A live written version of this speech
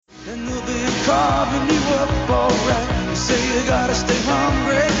carving you up alright. You say you gotta stay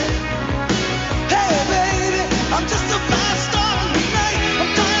hungry. Hey baby, I'm just a fast star tonight.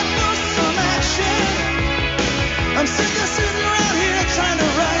 I'm dying for some action. I'm sick of sitting around here trying to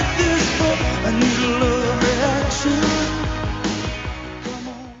write this book. I need a love reaction. Come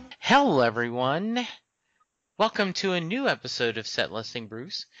on. Hello, everyone. Welcome to a new episode of Set Listing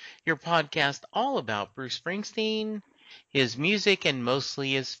Bruce, your podcast all about Bruce Springsteen, his music, and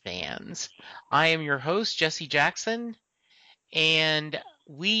mostly his fans. I am your host, Jesse Jackson, and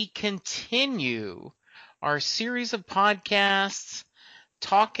we continue our series of podcasts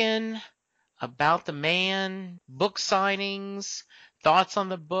talking about the man, book signings, thoughts on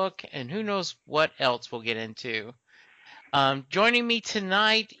the book, and who knows what else we'll get into. Joining me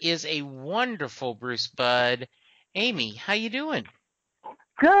tonight is a wonderful Bruce bud, Amy. How you doing?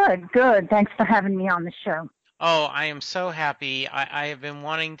 Good. Thanks for having me on the show. Oh, I am so happy. I have been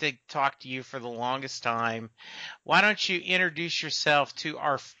wanting to talk to you for the longest time. Why don't you introduce yourself to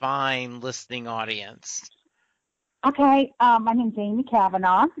our fine listening audience? Okay, my name's Amy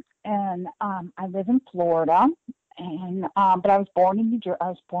Kavanaugh, and I live in Florida. And but I was born in New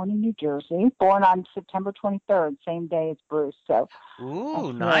Jersey. Born on September 23rd, same day as Bruce. So Ooh,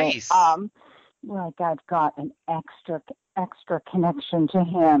 I nice. feel, like I've got an extra connection to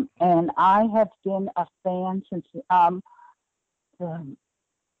him, and I have been a fan since when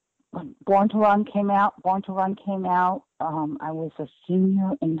Born to Run came out. I was a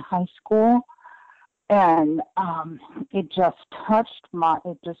senior in high school, and it just touched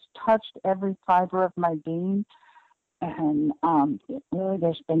every fiber of my being. And really,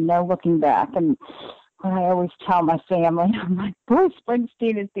 there's been no looking back. And I always tell my family, I'm like, Bruce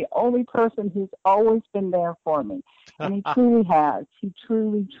Springsteen is the only person who's always been there for me. And he truly has. He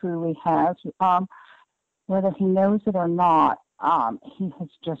truly has. Whether he knows it or not, he has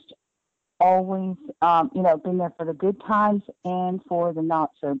just always, been there for the good times and for the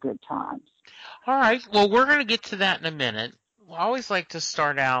not so good times. All right. Well, we're going to get to that in a minute. I always like to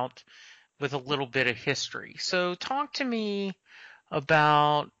start out with a little bit of history. So talk to me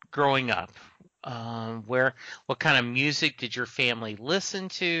about growing up. What kind of music did your family listen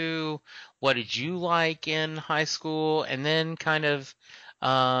to? What did you like in high school? And then kind of,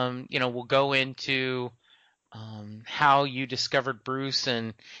 we'll go into how you discovered Bruce,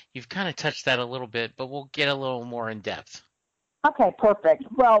 and you've kind of touched that a little bit, but we'll get a little more in depth. Okay, perfect.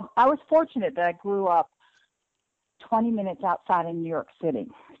 Well, I was fortunate that I grew up 20 minutes outside of New York City.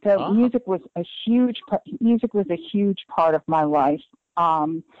 So music was a huge part of my life.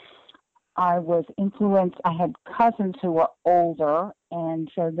 I was influenced. I had cousins who were older,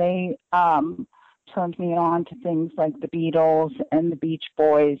 and so they turned me on to things like the Beatles and the Beach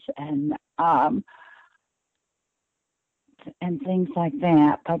Boys and things like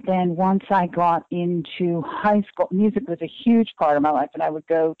that. But then once I got into high school, music was a huge part of my life, and I would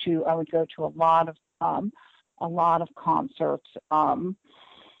go to a lot of concerts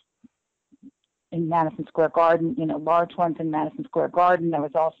in Madison Square Garden, large ones in Madison Square Garden. We were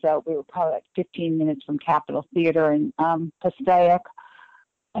probably like 15 minutes from Capitol Theater in Passaic,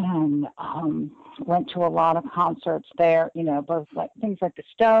 and went to a lot of concerts there, both like things like the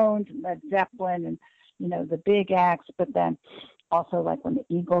Stones and Led Zeppelin and, the big acts, but then also like when the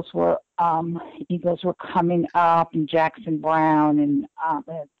Eagles were coming up, and Jackson Browne, and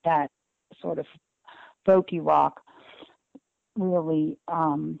that sort of folky rock really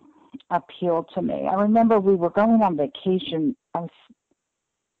appealed to me. I remember we were going on vacation. I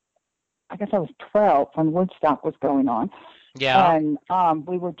guess I was 12 when Woodstock was going on. Yeah. And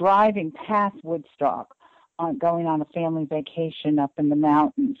we were driving past Woodstock, going on a family vacation up in the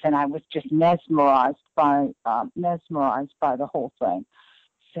mountains, and I was just mesmerized by the whole thing.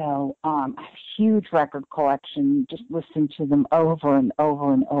 So a huge record collection, just listened to them over and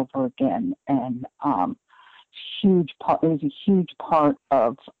over and over again, and it was a huge part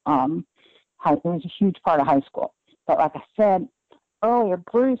of high school. But like I said earlier,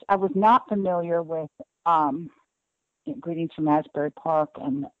 Bruce, I was not familiar with Greetings from Asbury Park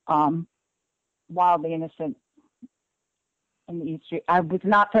and Wildly Innocent in the East Street. I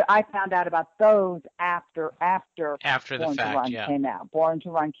found out about those after the Born fact, to Run yeah. came out. Born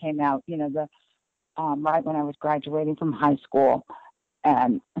to Run came out, right when I was graduating from high school.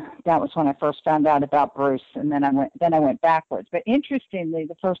 And that was when I first found out about Bruce, and then I went backwards. But interestingly,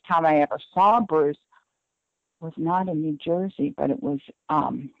 the first time I ever saw Bruce was not in New Jersey, but it was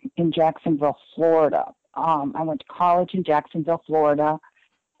in Jacksonville, Florida. I went to college in Jacksonville, Florida,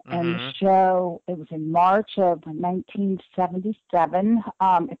 and the show, it was in March of 1977.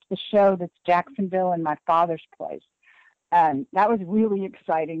 It's the show that's Jacksonville and My Father's Place. And that was really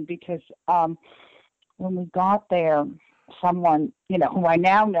exciting because when we got there, someone, who I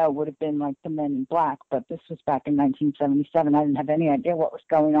now know would have been like the Men in Black, but this was back in 1977. I didn't have any idea what was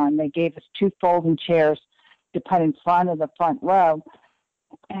going on. They gave us 2 folding chairs to put in front of the front row.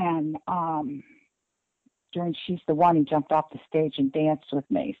 And during She's the One, he jumped off the stage and danced with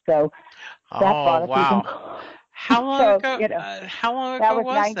me. So that Oh, brought us even wow. How long so, ago? How long that ago was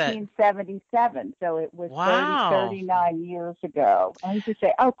was that? 1977. So it was Wow. 39 years ago. I used to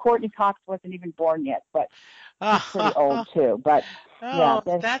say, oh, Courtney Cox wasn't even born yet, but she's pretty old too. But yeah, Oh,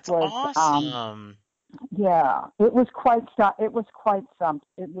 this that's was awesome. yeah, it was quite it was quite some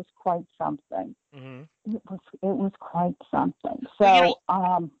it was quite something. Hmm. It was quite something. Well,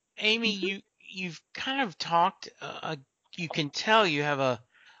 So Amy, you've kind of talked. You can tell you have a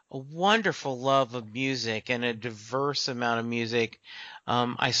wonderful love of music and a diverse amount of music.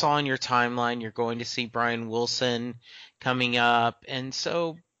 I saw on your timeline you're going to see Brian Wilson coming up, and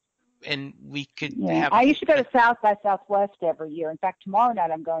we could yeah, have I used to go to South by Southwest every year. In fact, tomorrow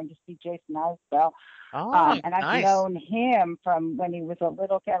night I'm going to see Jason Isbell. oh, And I've nice. known him from when he was a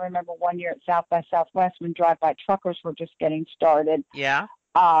little kid. I remember one year at South by Southwest when Drive-By Truckers were just getting started. Yeah,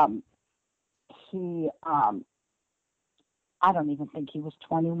 Um, he, I don't even think he was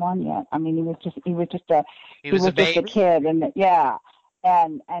 21 yet. I mean, he he was a was just a baby. kid, and yeah,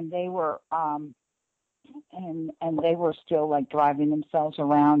 and they were, and they were still like driving themselves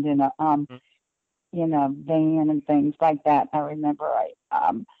around in a van and things like that. I remember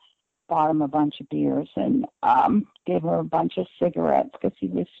bought him a bunch of beers and gave him a bunch of cigarettes because he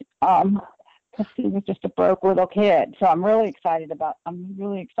was just a broke little kid. So I'm really excited about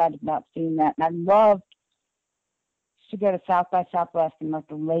seeing that. And I loved to go to South by Southwest in like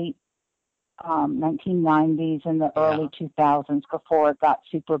the late 1990s and the Yeah, early 2000s before it got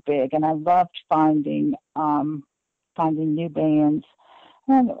super big. And I loved finding new bands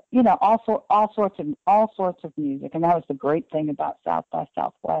and all sorts of music. And that was the great thing about South by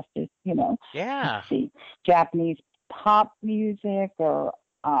Southwest is you'd yeah. see Japanese pop music or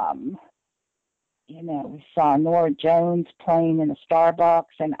we saw Nora Jones playing in a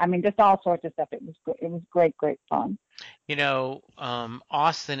Starbucks, and I mean just all sorts of stuff. It was great fun.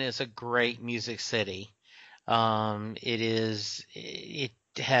 Austin is a great music city. It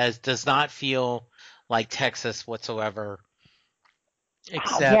does not feel like Texas whatsoever, Oh,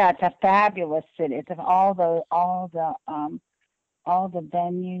 except, yeah, it's a fabulous city. It's all the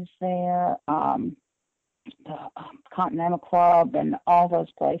venues there, the Continental Club, and all those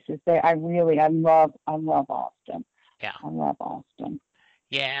places. There, I love Austin. yeah, I love Austin.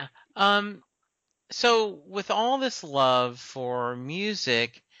 yeah. Um, so with all this love for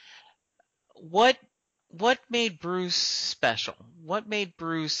music, what what made Bruce special? What made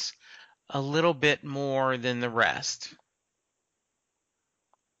Bruce a little bit more than the rest?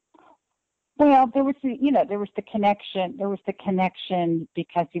 Well, there was the connection. There was the connection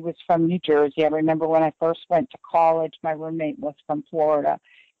because he was from New Jersey. I remember when I first went to college, my roommate was from Florida,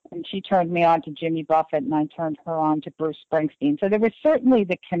 and she turned me on to Jimmy Buffett, and I turned her on to Bruce Springsteen. So there was certainly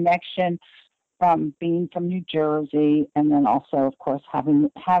the connection from being from New Jersey, and then also, of course,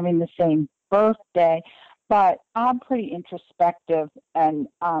 having the same birthday. But I'm pretty introspective and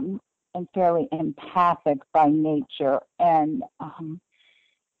fairly empathic by nature, and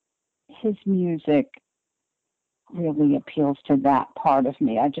his music really appeals to that part of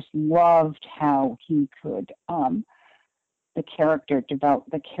me. I just loved how he could the character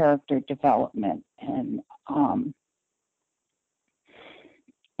development and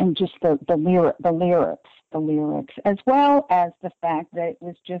just the lyrics as well as the fact that it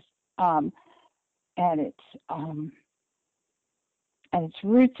was just at its um at its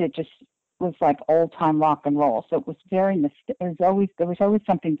roots it just was like old time rock and roll. So it was there was always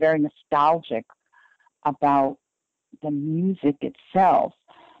something very nostalgic about the music itself,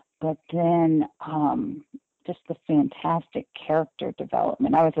 but then just the fantastic character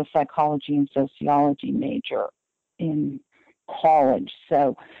development. I was a psychology and sociology major in college,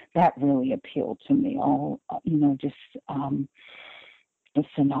 so that really appealed to me. Just the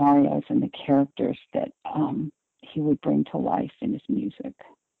scenarios and the characters that he would bring to life in his music.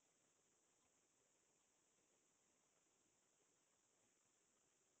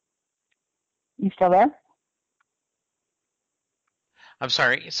 You still there? I'm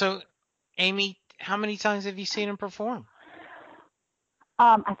sorry. So, Amy, how many times have you seen him perform?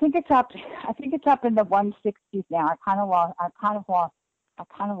 I think it's up. I think it's up in the 160s now. I kind of lost. I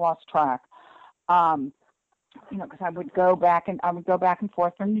kind of lost track. Um, because I would go back and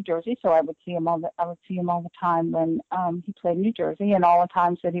forth from New Jersey, so I would see him all the time when he played in New Jersey, and all the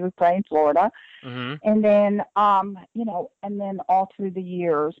times that he would play in Florida. Mm-hmm. And then, and then all through the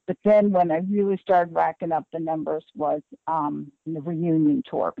years. But then when I really started racking up the numbers was the reunion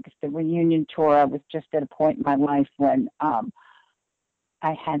tour, because the reunion tour, I was just at a point in my life when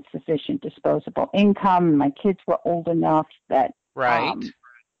I had sufficient disposable income, and my kids were old enough that Right.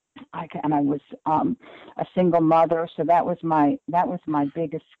 I was a single mother, so that was my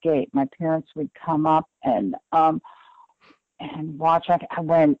big escape. My parents would come up and watch. I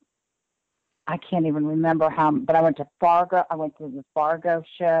can't even remember how, but I went to Fargo. I went to the Fargo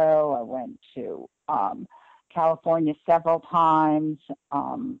show. I went to California several times.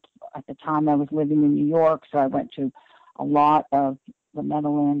 At the time, I was living in New York, so I went to a lot of the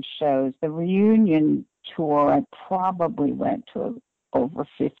Meadowlands shows. The reunion tour, I probably went to over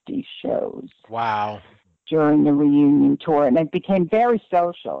 50 shows. Wow. During the reunion tour, and it became very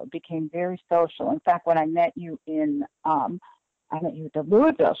social. In fact, when I met you at the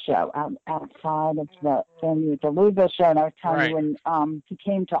Louisville show, outside of the venue at the Louisville show, and I was telling you when he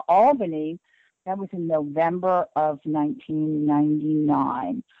came to Albany. That was in November of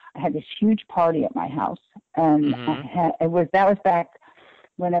 1999. I had this huge party at my house, and that was back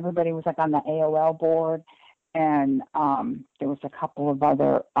when everybody was like on the AOL board, and there was a couple of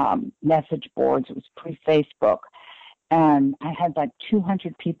other message boards. It was pre-Facebook, and I had like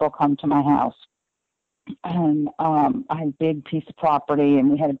 200 people come to my house. And I had a big piece of property,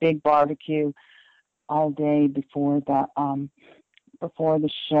 and we had a big barbecue all day before the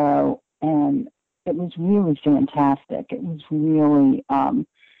show, and it was really fantastic. It was really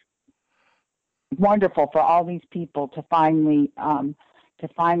wonderful for all these people to finally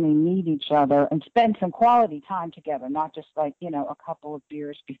meet each other and spend some quality time together, not just like a couple of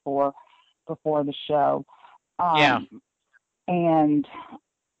beers before the show. And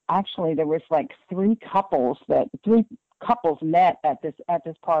actually, there was like three couples met at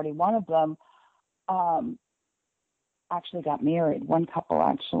this party. One of them actually got married. One couple,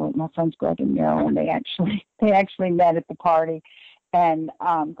 actually, my friends Greg and Marilyn, they actually met at the party and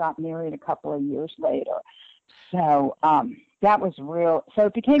got married a couple of years later. So that was real. So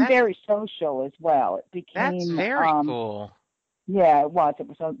it became very social as well. It became that's very cool. Yeah, it was.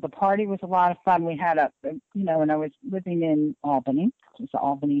 The party was a lot of fun. We had and I was living in Albany. It was the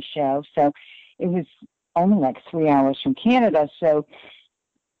Albany show, so it was only like 3 hours from Canada. So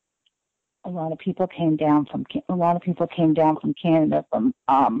a lot of people came down from Canada, from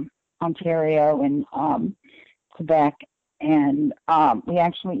Ontario and Quebec, and we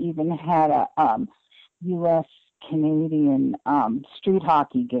actually even had a U.S. Canadian street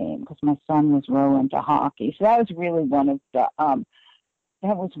hockey game, because my son was real into hockey. So that was really one of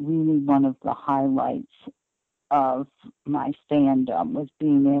the highlights of my fandom, was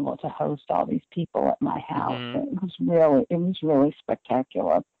being able to host all these people at my house. Mm-hmm. It was really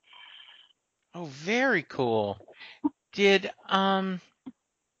spectacular. Oh, very cool. Did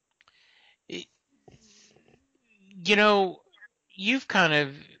you've kind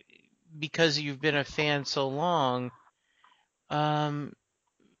of, because you've been a fan so long, do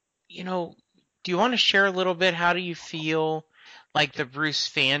you want to share a little bit? How do you feel like the Bruce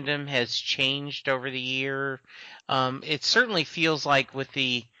fandom has changed over the year? It certainly feels like with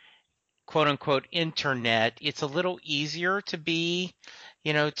the quote-unquote internet, it's a little easier to be,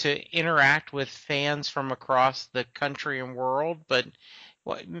 to interact with fans from across the country and world. But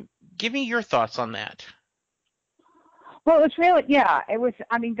give me your thoughts on that. Well, it's really, it was,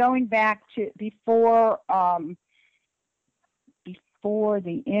 going back to before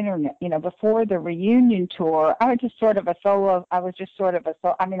the internet, before the reunion tour, I was just sort of a solo. I went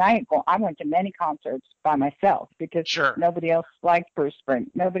to many concerts by myself, because nobody else liked Bruce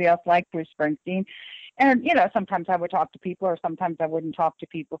Springsteen. And, sometimes I would talk to people, or sometimes I wouldn't talk to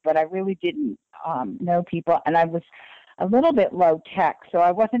people, but I really didn't know people. And I was a little bit low tech, so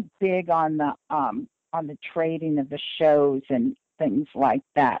I wasn't big on the trading of the shows and things like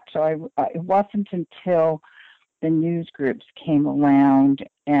that. So it wasn't until the news groups came around,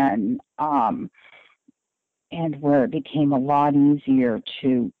 and where it became a lot easier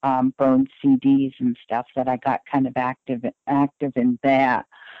to burn CDs and stuff, that I got kind of active in that,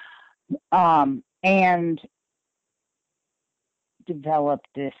 and developed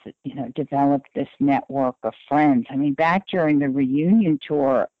this network of friends. Back during the reunion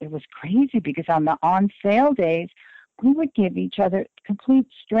tour, it was crazy, because on the on sale days, we would give each other, complete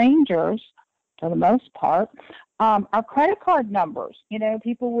strangers for the most part, our credit card numbers.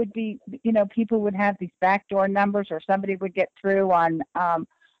 People would have these backdoor numbers, or somebody would get through on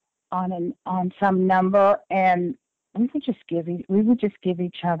on some number, and we would just give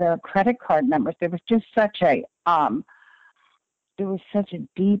each other credit card numbers. There was just such a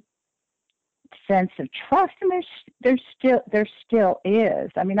deep sense of trust, and there still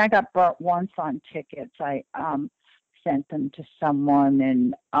is. I mean, I got burnt once on tickets. I sent them to someone,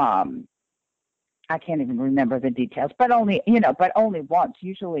 and I can't even remember the details, but only once.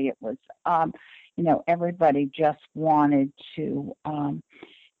 Usually it was everybody just wanted to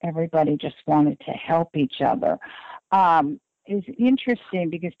help each other. It's interesting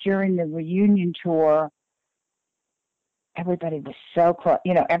because during the reunion tour, everybody was so close.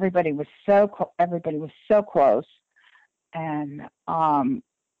 Everybody was so close, and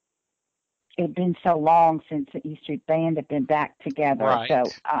it'd been so long since the E Street Band had been back together. Right. So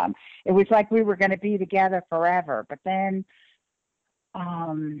it was like we were going to be together forever. But then,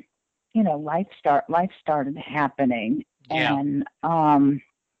 life started happening, Yeah. and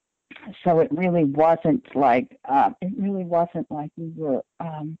so it really wasn't like we were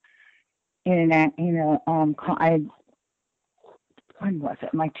in an when was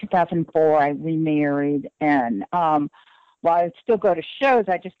it? Like 2004, I remarried, and while I'd still go to shows,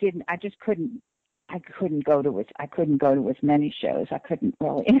 I couldn't go to as many shows. I couldn't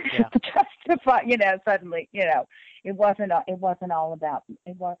really justify, suddenly, it wasn't all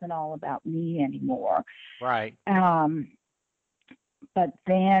about me anymore. Right. But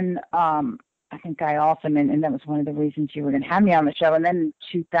then I think I also, and that was one of the reasons you were going to have me on the show. And then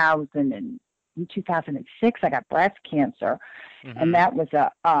in 2006, I got breast cancer, and that was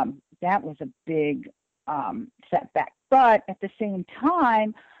a big setback. But at the same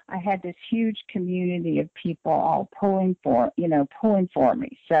time, I had this huge community of people all pulling for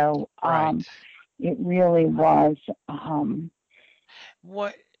me. So Right. it really was.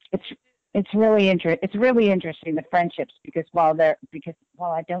 What? It's really interesting, the friendships, because while I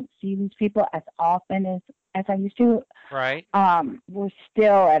don't see these people as often as I used to, Right. we're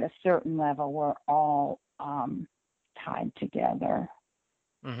still at a certain level. We're all tied together.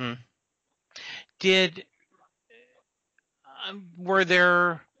 Mm-hmm. Were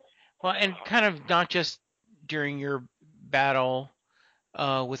there, well, and kind of not just during your battle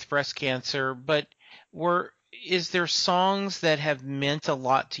with breast cancer, but is there songs that have meant a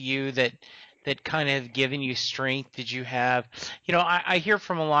lot to you that kind of given you strength? Did you have, I hear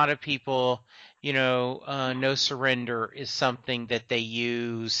from a lot of people, No Surrender is something that they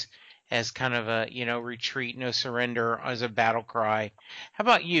use as kind of a, retreat, no surrender as a battle cry. How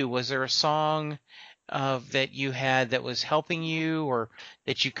about you? Was there a song that you had that was helping you or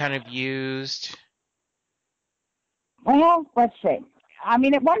that you kind of used? Well, let's see. I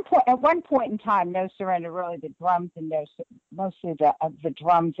mean, at one point in time, No Surrender, really the drums and mostly the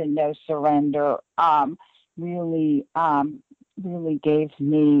drums and No Surrender, really gave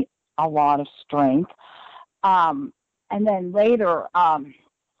me a lot of strength. And then later,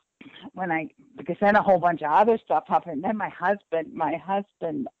 because then a whole bunch of other stuff happened. Then my husband,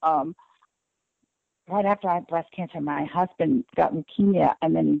 right after I had breast cancer, my husband got leukemia,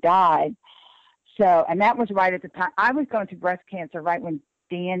 and then he died. So, and that was right at the time I was going through breast cancer, right when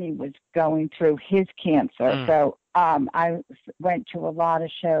Danny was going through his cancer. So I went to a lot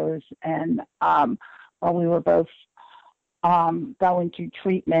of shows, and while we were both going through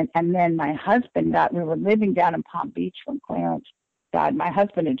treatment, and then my husband we were living down in Palm Beach when Clarence died. My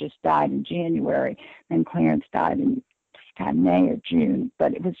husband had just died in January, and Clarence died in May or June.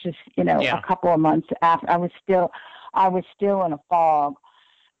 But it was just, a couple of months after. I was still in a fog.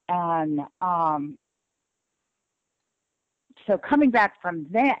 And so coming back from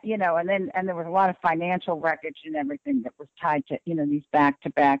that, and there was a lot of financial wreckage and everything that was tied to, these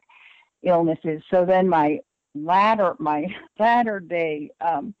back-to-back illnesses. So then my latter day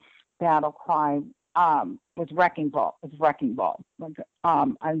battle cry was Wrecking Ball.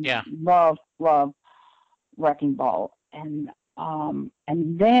 I love Wrecking Ball, and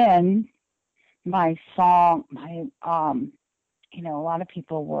then my song, a lot of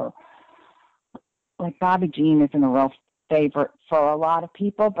people were like, Bobby Jean isn't a real favorite for a lot of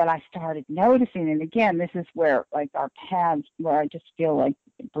people, but I started noticing, and again, this is where like our paths, where I just feel like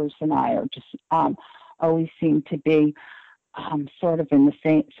Bruce and I are just always seem to be sort of in the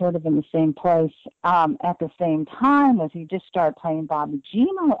same place at the same time, as he just started playing Bobby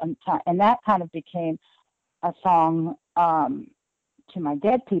Jean, and that kind of became a song to my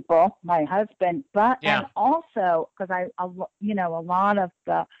dead people, my husband, and also because a lot of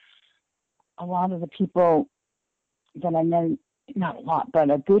the people that I know not a lot,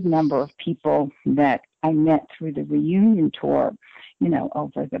 but a good number of people that I met through the reunion tour,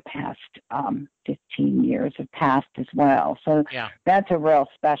 over the past 15 years have passed as well. So Yeah. that's a real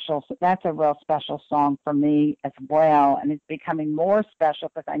special song for me as well, and it's becoming more special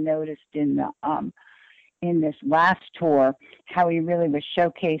because I noticed in this last tour how he really was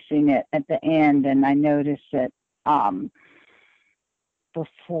showcasing it at the end, and I noticed it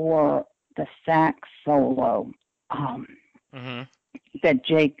before the sax solo. Mm-hmm. That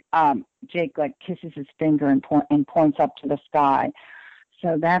Jake like kisses his finger and points up to the sky.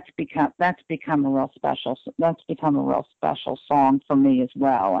 So that's become a real special song for me as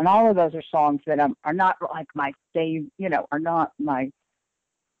well. And all of those are songs that are not like my are not my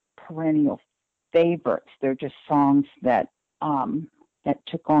perennial favorites. They're just songs that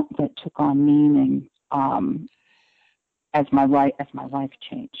took on meaning as my life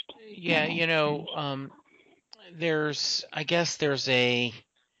changed. Yeah, there's a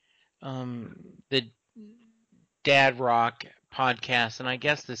the Dad Rock podcast, and I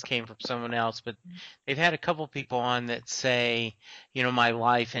guess this came from someone else, but they've had a couple people on that say, my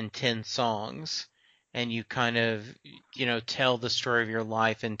life in 10 songs, and you kind of, tell the story of your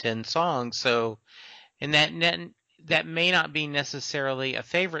life in 10 songs. So, and that may not be necessarily a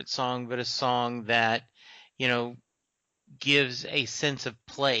favorite song, but a song that, gives a sense of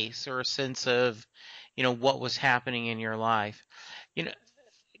place or a sense of, what was happening in your life. A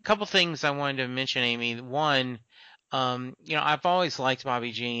couple things I wanted to mention, Amy. One, I've always liked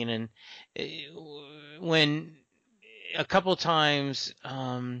Bobby Jean, and when a couple times,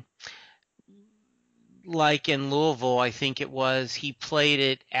 like in Louisville, I think it was, he played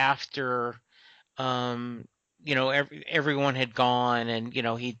it after, everyone had gone, and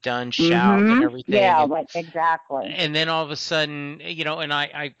he'd done Shout and everything. Yeah, exactly. And then all of a sudden, and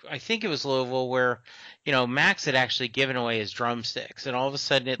I think it was Louisville where, Max had actually given away his drumsticks, and all of a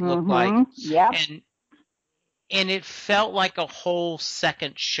sudden it looked like, and it felt like a whole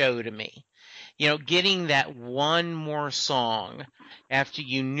second show to me. Getting that one more song after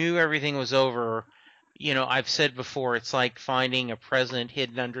you knew everything was over. I've said before, it's like finding a present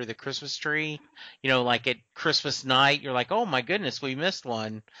hidden under the Christmas tree. Like at Christmas night, you're like, oh my goodness, we missed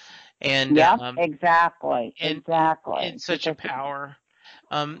one. And exactly. And such a power.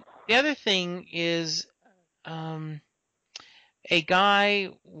 The other thing is, a guy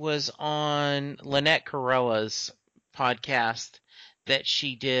was on Lynette Carolla's podcast that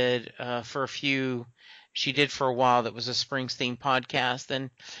she did for a while. That was a Springsteen podcast, and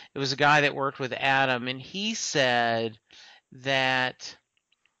it was a guy that worked with Adam, and he said that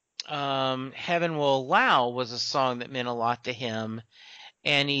Heaven Will Allow was a song that meant a lot to him.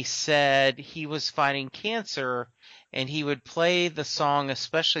 And he said he was fighting cancer, and he would play the song,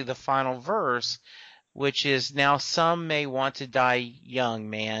 especially the final verse, which is, now some may want to die young,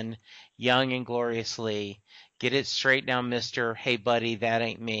 man, young and gloriously. Get it straight now, mister. Hey, buddy, that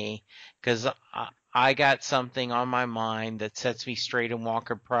ain't me. 'Cause I got something on my mind that sets me straight and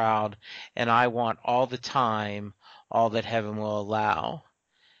walking proud, and I want all the time, all that heaven will allow.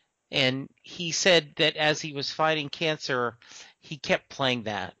 And he said that as he was fighting cancer, he kept playing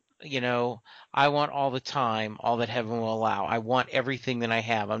that. I want all the time, all that heaven will allow. I want everything that I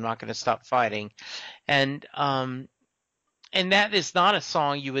have. I'm not going to stop fighting. And that is not a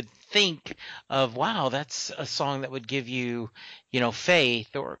song you would think of, wow, that's a song that would give you,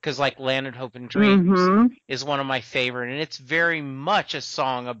 faith, or because like Land and Hope and Dreams is one of my favorite. And it's very much a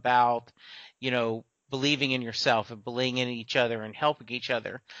song about, believing in yourself and believing in each other and helping each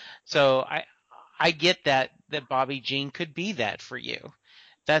other. So I get that Bobby Jean could be that for you.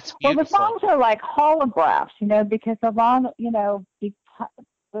 That's beautiful. Well, the songs are like holographs, because a lot of,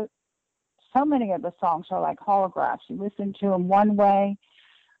 so many of the songs are like holographs. You listen to them one way,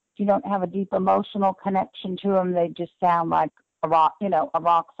 if you don't have a deep emotional connection to them, they just sound like a rock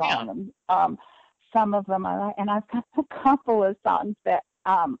song. Yeah. Some of them I like, and I've got a couple of songs that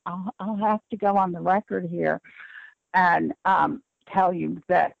I'll have to go on the record here and tell you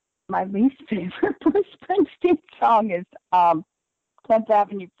that my least favorite Bruce Springsteen song is 10th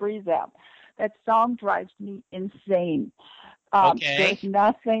Avenue Freeze Out. That song drives me insane. Okay. There's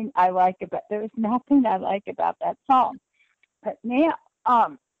nothing I like about that song. But now,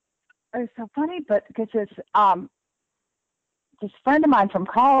 it's so funny, but because this friend of mine from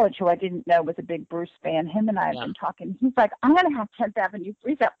college who I didn't know was a big Bruce fan, him and I have been talking. He's like, I'm going to have 10th Avenue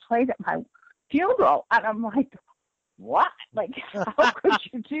Freeze Out played at my funeral. And I'm like, what? Like, how could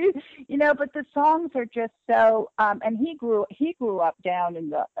you do? But the songs are just so. And he grew up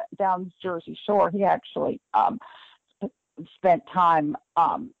down Jersey Shore. He actually spent time,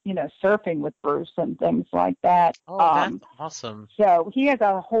 surfing with Bruce and things like that. Oh, that's awesome. So he has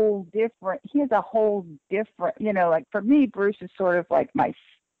a whole different, like for me, Bruce is sort of like my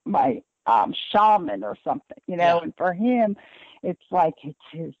shaman or something, Yeah. and for him, it's like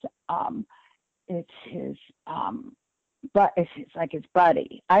but it's like his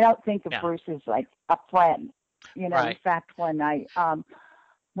buddy. I don't think of Yeah. Bruce as like a friend, Right. In fact, when I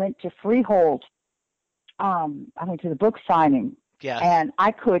went to Freehold, I went to the book signing. Yes. And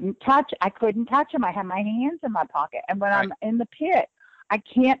I couldn't touch him. I had my hands in my pocket. And when Right. I'm in the pit, I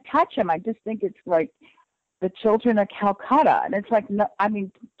can't touch him. I just think it's like the children of Calcutta. And it's like, no, I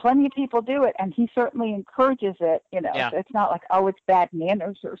mean, plenty of people do it. And he certainly encourages it, Yeah. So it's not like, oh, it's bad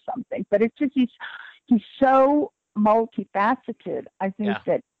manners or something. But it's just, he's so multifaceted. I think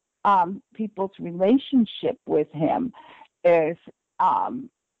that people's relationship with him is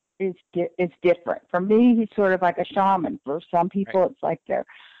different. For me, he's sort of like a shaman. For some people, It's like their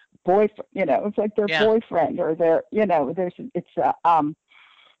boyfriend. It's like their boyfriend or their.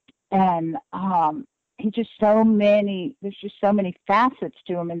 He just so many. There's just so many facets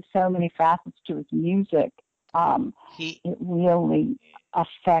to him, and so many facets to his music. It really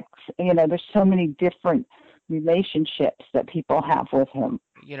affects. There's so many different relationships that people have with him.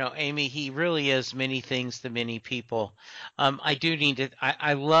 Amy, he really is many things to many people. I do need to,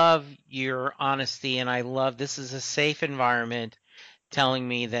 I love your honesty, and I love this is a safe environment telling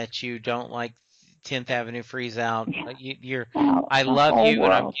me that you don't like 10th Avenue Freeze Out. I love you,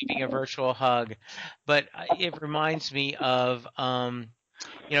 and I'm giving a virtual hug. But it reminds me of,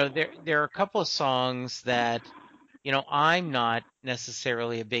 there are a couple of songs that, I'm not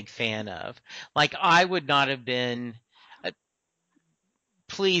necessarily a big fan of. Like, I would not have been.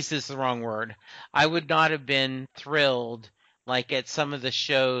 Pleased is the wrong word. I would not have been thrilled like at some of the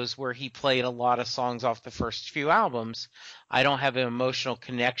shows where he played a lot of songs off the first few albums. I don't have an emotional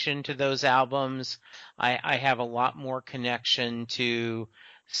connection to those albums. I have a lot more connection to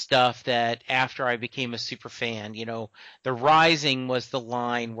stuff that after I became a super fan, The Rising was the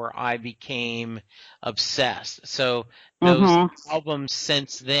line where I became obsessed. So those albums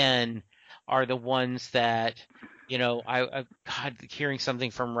since then are the ones that God, hearing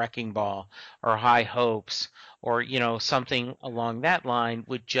something from Wrecking Ball or High Hopes or, something along that line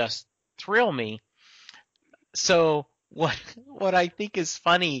would just thrill me. So what I think is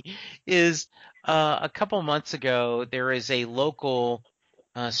funny is a couple months ago, there is a local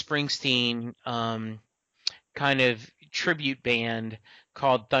Springsteen kind of tribute band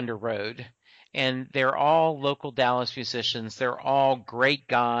called Thunder Road. And they're all local Dallas musicians. They're all great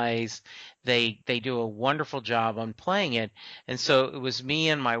guys. They do a wonderful job on playing it. And so it was me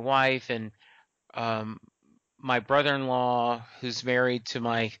and my wife and my brother-in-law, who's married to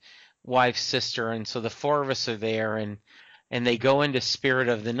my wife's sister. And so the four of us are there, and they go into Spirit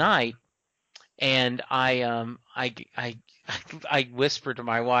of the Night. And I whispered to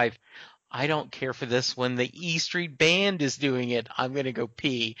my wife, I don't care for this when the E Street Band is doing it. I'm going to go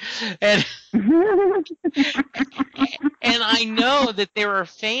pee. And I know that there are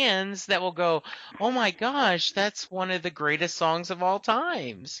fans that will go, oh my gosh, that's one of the greatest songs of all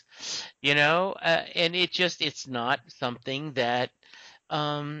times. And it's not something that,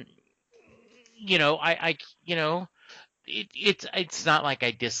 it's not like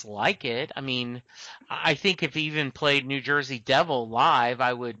I dislike it. I mean, I think if he even played New Jersey Devil live,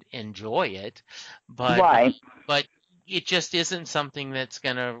 I would enjoy it. But but it just isn't something that's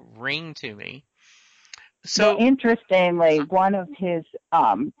going to ring to me. So well, interestingly, one of his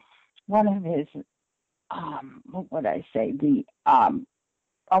what would I say, the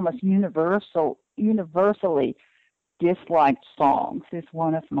almost universally disliked songs is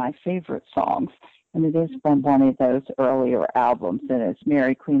one of my favorite songs, and it is from one of those earlier albums, and it's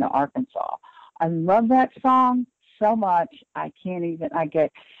Mary Queen of Arkansas. I love that song so much. I've seen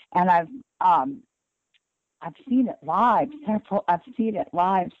it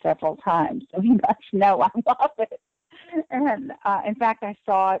live several times, so you guys know I love it. And in fact, I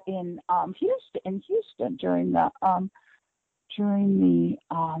saw it in Houston during the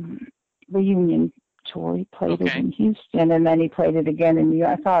reunion tour. He played it in Houston, and then he played it again in New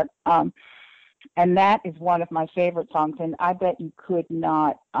York. I thought, and that is one of my favorite songs. And I bet you could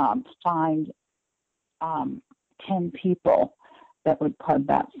not find 10 people that would put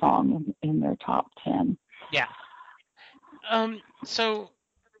that song in their top 10. Yeah. So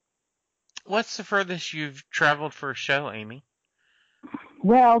what's the furthest you've traveled for a show, Amy?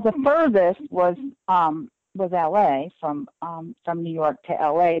 Well, the furthest was LA, from New York to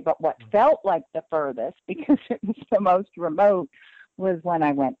LA, but what felt like the furthest, because it was the most remote, was when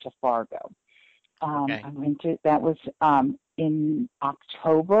I went to Fargo. Okay. I went to that was in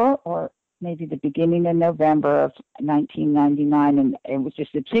October or maybe the beginning of November of 1999, and it was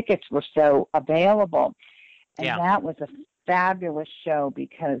just the tickets were so available, and Yeah. that was a fabulous show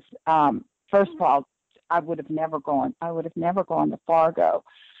because first of all, I would have never gone. I would have never gone to Fargo,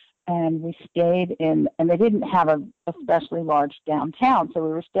 and we stayed in, and they didn't have a especially large downtown, so we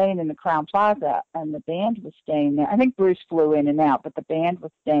were staying in the Crown Plaza, and the band was staying there. I think Bruce flew in and out, but the band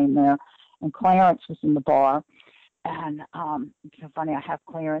was staying there, and Clarence was in the bar. And it's so funny, I have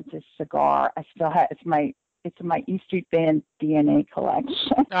Clarence's cigar. I still have it's in my E Street Band DNA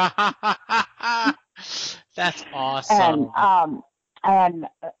collection. That's and awesome.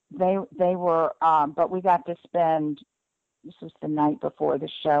 they were but we got to spend, this was the night before the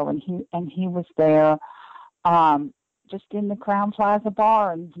show, and he was there just in the Crown Plaza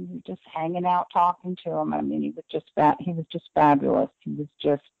bar, and he was just hanging out talking to him. I mean, he was just fabulous. He was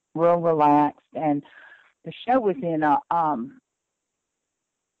just real relaxed, and the show was in a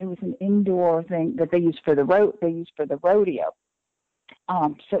it was an indoor thing that they used for the rodeo.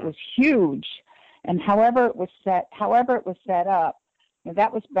 So it was huge, and however it was set up,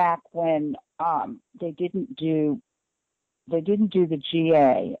 that was back when they didn't do the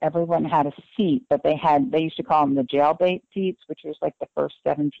GA. Everyone had a seat, but they used to call them the jailbait seats, which was like the first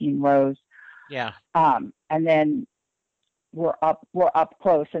 17 rows. Yeah. And then we're up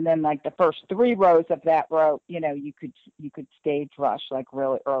close, and then like the first 3 rows of that row, you could stage rush like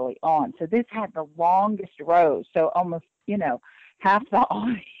really early on. So this had the longest rows, so almost half the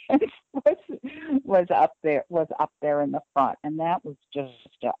audience was up there in the front, and that was just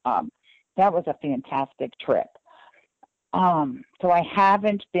that was a fantastic trip. So I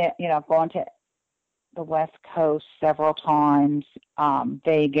haven't been, I've gone to the West Coast several times,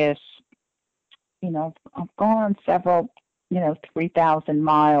 Vegas, I've gone on several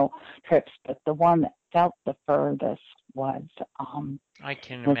 3,000-mile trips, but the one that felt the furthest was I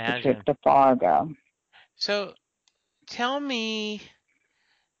can the trip imagine. to Fargo. So tell me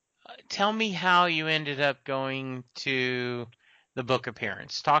how you ended up going to the book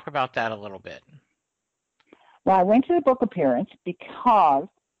appearance. Talk about that a little bit. Well, I went to the book appearance because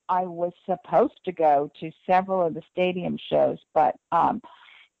I was supposed to go to several of the stadium shows, but a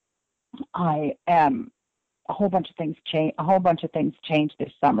whole bunch of things changed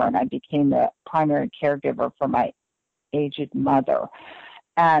this summer, and I became the primary caregiver for my aged mother,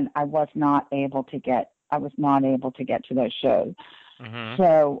 and I was not able to get to those shows. Mm-hmm.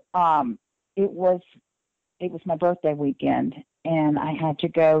 So it was my birthday weekend, and I had to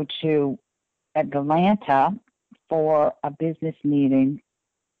go to Atlanta for a business meeting,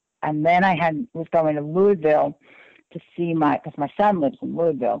 and then was going to Louisville to see because my son lives in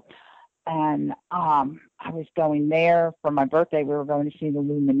Louisville, and I was going there for my birthday. We were going to see the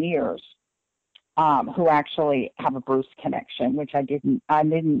Lumineers, who actually have a Bruce connection, which I didn't.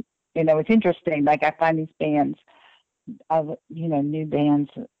 It's interesting. Like, I find these bands, new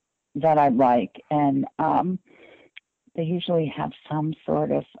bands that I like, and they usually have some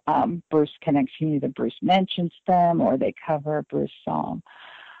sort of Bruce connection. Either Bruce mentions them or they cover a Bruce song,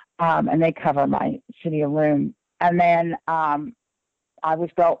 and they cover my City of Loon. And then I was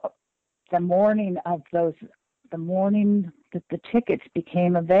the morning that the tickets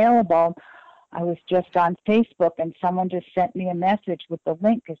became available, I was just on Facebook, and someone just sent me a message with the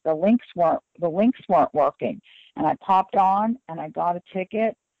link because the links weren't working. And I popped on and I got a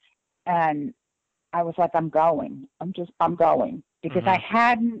ticket, and I was like, I'm going because I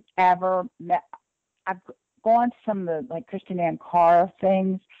hadn't ever met. I've gone to some of the like Christian Ann Carr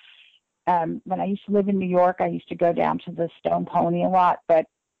things. When I used to live in New York, I used to go down to the Stone Pony a lot, but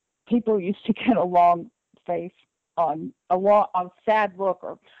people used to get a long face a sad look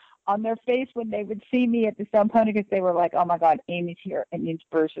or on their face when they would see me at the Stone Pony because they were like, "Oh my God, Amy's here," and means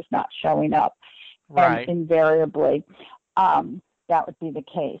Bruce is not showing up. Right. And invariably, that would be the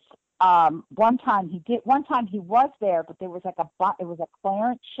case. One time he was there, but there was it was a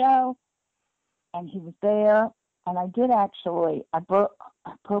Clarence show, and he was there, and I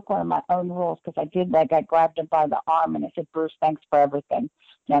broke one of my own rules because I grabbed him by the arm and I said, "Bruce, thanks for everything."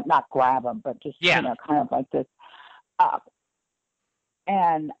 Not grab him, but just kind of like this. But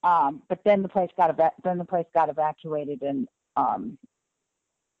then the place got evacuated, and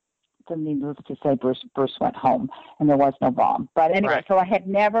so needless to say, Bruce went home, and there was no bomb. But anyway, Right. so I had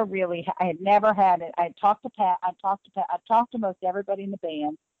never had it. I talked to Pat. I talked to most everybody in the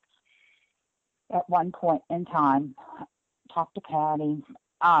band at one point in time. Talked to Patty.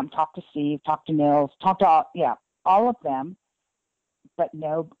 Talked to Steve. Talked to Nils. Talked to all of them. But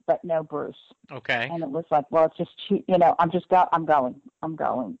no Bruce. Okay. And it was like, well, it's just I'm going.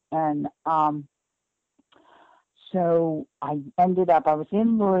 And so I was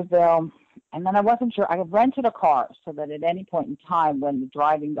in Louisville, and then I wasn't sure. I rented a car so that at any point in time when the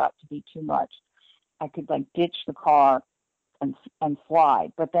driving got to be too much, I could like ditch the car and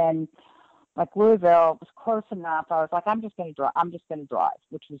fly. But then, like Louisville was close enough. I was like, I'm just going to drive,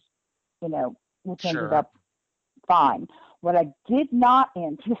 which was, which ended Sure. up fine. What I did not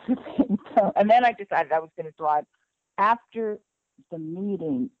anticipate, and then I decided I was going to drive after the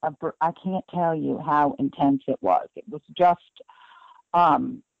meeting. I can't tell you how intense it was. It was just,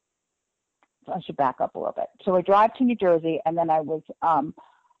 so I should back up a little bit. So I drive to New Jersey, and then I was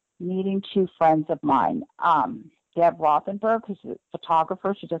meeting two friends of mine. Deb Rothenberg, who's a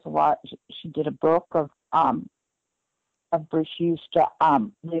photographer. She does a lot. She did a book of Bruce. She used to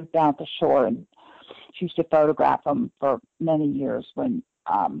live down at the shore, and she used to photograph him for many years when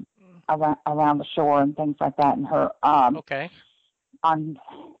around the shore and things like that. And her Okay. on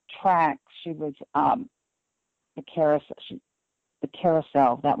track, she was the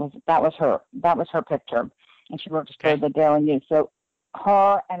carousel. That was her picture, and she works for the Daily News. So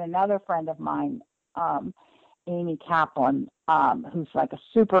her and another friend of mine, Amy Kaplan, who's like a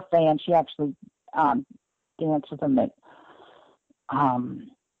super fan. She actually danced with him at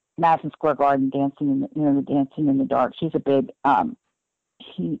Madison Square Garden, dancing in the Dancing in the Dark. She's a big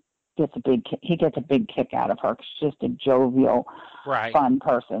he gets a big kick out of her. She's just a jovial, fun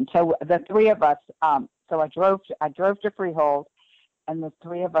person. So the three of us, so I drove to Freehold, and the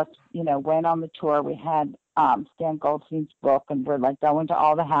three of us, went on the tour. We had Stan Goldstein's book, and we're like going to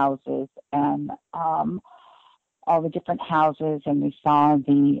all the houses and all the different houses, and we saw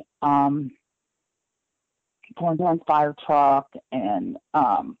the Thorndon fire truck, and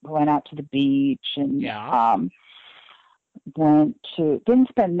went out to the beach, and didn't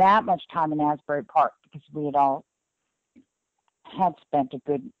spend that much time in Asbury Park because we had spent a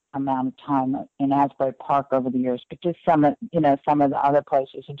good amount of time in Asbury Park over the years, but just some of the other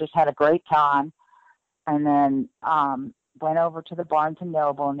places, and just had a great time. And then went over to the Barnes and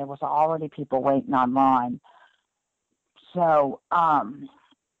Noble, and there was already people waiting online. So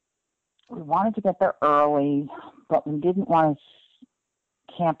we wanted to get there early, but we didn't want to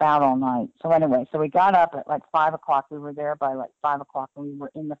camp out all night. So anyway, we got up at like 5 o'clock. We were there by like 5 o'clock, and we were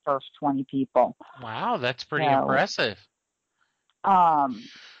in the first 20 people. Wow, that's pretty impressive.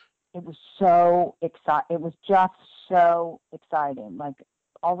 It was so exciting. It was just so exciting. Like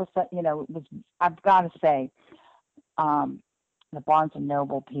all of a sudden, I've got to say, the Barnes and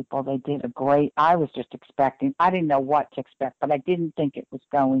Noble people, they did a great. I was just expecting. I didn't know what to expect, but I didn't think it was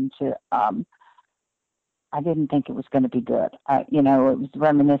going to. I didn't think it was going to be good. It was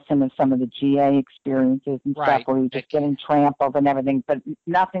reminiscent of some of the GA experiences and stuff where you're just getting trampled and everything, but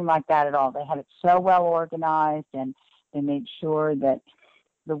nothing like that at all. They had it so well organized, and they made sure that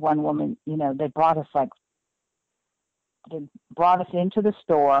the one woman, they brought us into the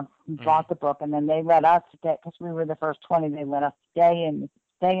store, bought the book, and then they let us stay, because we were the first 20. They let us stay in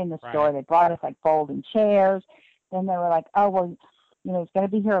the store. They brought us like folding chairs. Then they were like, oh well, it's going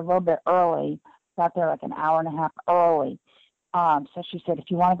to be here a little bit early. Got there like an hour and a half early. So she said, if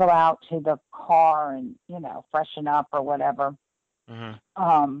you want to go out to the car and freshen up or whatever, put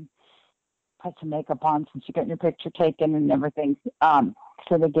some makeup on since you're getting your picture taken and everything.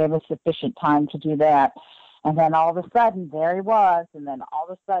 So they gave us sufficient time to do that. And then all of a sudden, there he was. And then all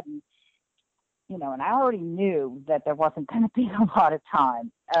of a sudden, and I already knew that there wasn't going to be a lot of time.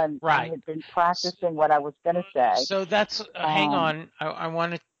 And I had been practicing what I was going to say. So that's, hang on. I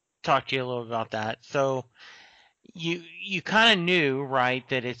want to talk to you a little about that. So you kind of knew, right,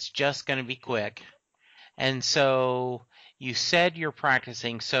 that it's just going to be quick. And so you said you're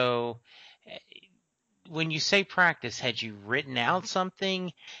practicing. So when you say practice, had you written out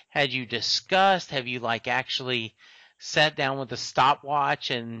something? Had you discussed? Have you actually sat down with a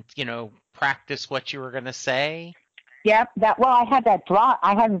stopwatch and, practice what you were going to say? Yep. I had that drive.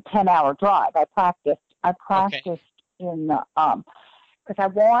 I had a 10-hour drive. I practiced in the, because I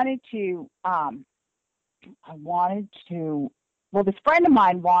wanted to, well, this friend of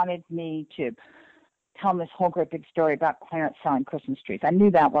mine wanted me to tell him this whole great big story about Clarence selling Christmas trees. I knew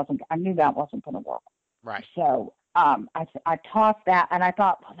that wasn't going to work. Right. So I tossed that, and I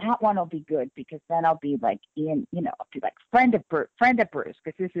thought, well, that one will be good because then I'll be like I'll be like friend of Bruce,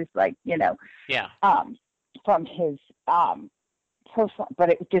 because this is like from his personal. But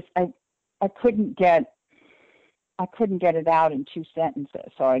it just I couldn't get it out in 2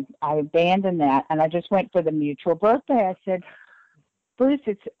 sentences, so I abandoned that, and I just went for the mutual birthday. I said, Bruce,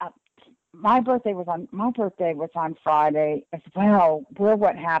 it's. My birthday was on Friday as well. We're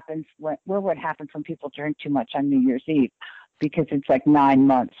what happens when people drink too much on New Year's Eve, because it's like 9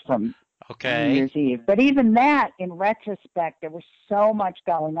 months from New Okay. Year's Eve. But even that, in retrospect, there was so much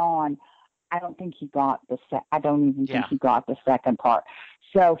going on. I don't think he got I don't even think Yeah. he got the second part.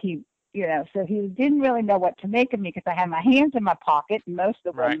 So he, so he didn't really know what to make of me because I had my hands in my pocket, and most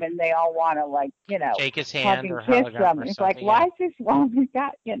of the Right. women, they all want to, like, Shake his hug hand and or kiss hug him them. or It's like, something. why Yeah. is this woman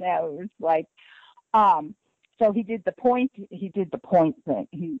got, it was like, um, so he did the point thing. He did the point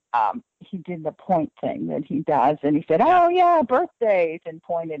thing that he does, and he said, Yeah. "Oh yeah, birthdays," and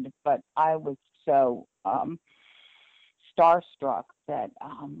pointed. But I was so starstruck that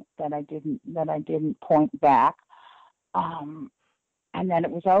I didn't point back. Um, and then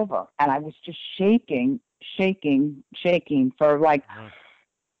it was over, and I was just shaking for like Mhm.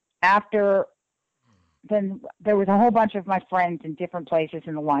 after. Then there was a whole bunch of my friends in different places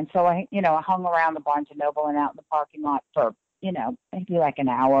in the line. So I hung around the Barnes and Noble and out in the parking lot for, maybe like an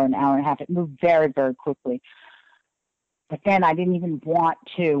hour and a half. It moved very, very quickly. But then I didn't even want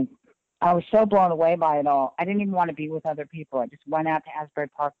to. I was so blown away by it all. I didn't even want to be with other people. I just went out to Asbury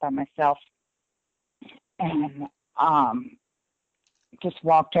Park by myself and just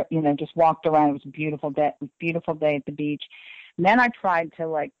walked around. It was a beautiful day. It was a beautiful day at the beach. And then I tried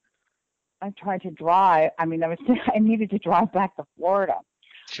to drive. I mean, I needed to drive back to Florida,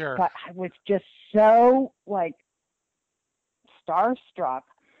 Sure. but I was just so like starstruck.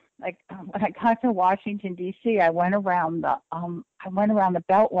 Like when I got to Washington D.C., I went around the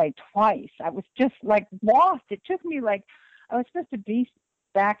Beltway twice. I was just like lost. It took me like I was supposed to be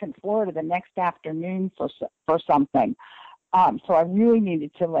back in Florida the next afternoon for something. So I really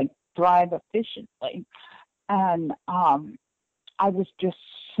needed to like drive efficiently, and I was just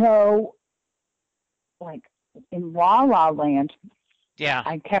so like in La La Land. Yeah.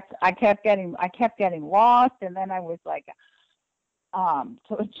 I kept getting lost, and then I was like,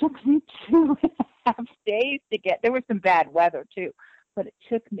 so it took me 2.5 days to get. There was some bad weather too, but it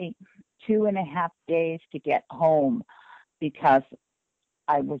took me 2.5 days to get home because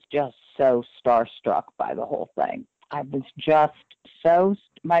I was just so starstruck by the whole thing. I was just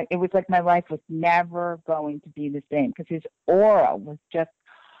it was like my life was never going to be the same because his aura was just,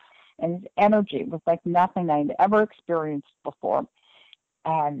 and his energy was like nothing I'd ever experienced before.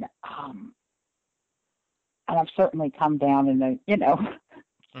 And I've certainly come down and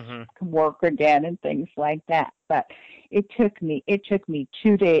Mm-hmm. can work again and things like that. But it took me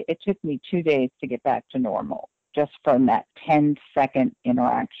 2 days. It took me 2 days to get back to normal, just from that 10-second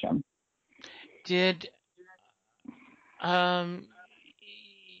interaction. Did um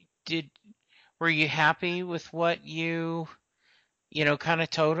did were you happy with what you kind of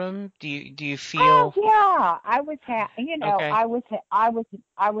told him? Do you Oh feel yeah, I was happy. okay? I was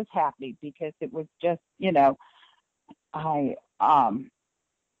happy because it was just I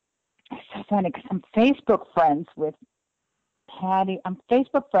it's so funny because I'm Facebook friends with Patty. I'm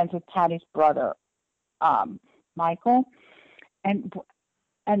Facebook friends with Patty's brother, Michael, and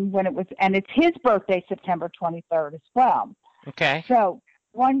it's his birthday, September 23rd as well. Okay. So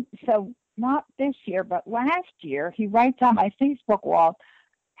not this year, but last year, he writes on my Facebook wall,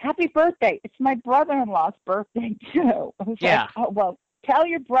 "Happy birthday! It's my brother-in-law's birthday too." I was Yeah. like, "Oh well, tell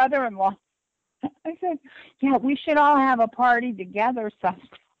your brother-in-law." I said, "Yeah, we should all have a party together sometime."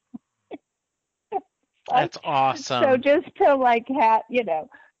 That's So awesome. just to like have,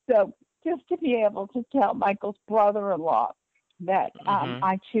 so just to be able to tell Michael's brother-in-law that Mm-hmm.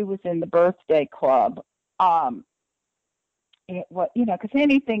 I too was in the birthday club. It was, because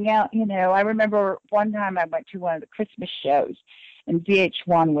anything else, I remember one time I went to one of the Christmas shows, and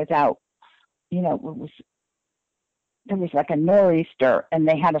VH1 was out. There was like a nor'easter, and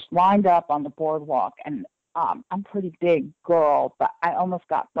they had us lined up on the boardwalk, and I'm a pretty big girl, but I almost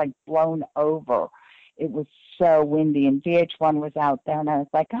got like blown over. It was so windy, and VH1 was out there, and I was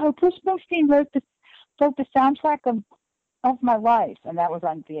like, "Oh, Bruce Springsteen wrote the soundtrack of my life," and that was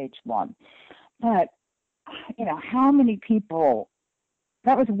on VH1. But how many people?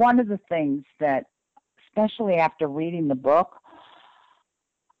 That was one of the things that, especially after reading the book,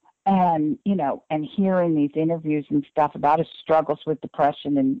 and and hearing these interviews and stuff about his struggles with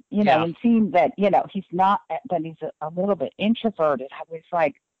depression, and Yeah. and seeing that he's not, that he's a little bit introverted. I was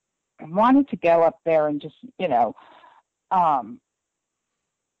like, I wanted to go up there and just tell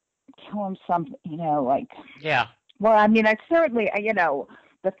him something, like, Yeah. well, I mean, I certainly,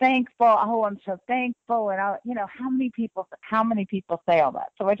 the thankful. Oh, I'm so thankful, and how many people say all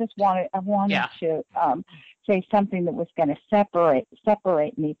that? So I wanted Yeah. to say something that was going to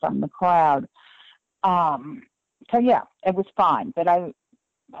separate me from the crowd. So yeah, it was fine. But a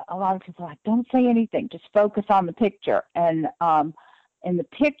lot of people are like, don't say anything, just focus on the picture. And in the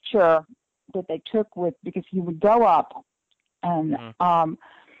picture that they took because he would go up and Mm-hmm.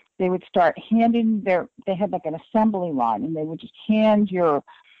 they would start handing they had like an assembly line, and they would just hand your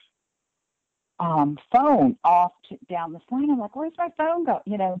phone off down the line. I'm like, where's my phone go?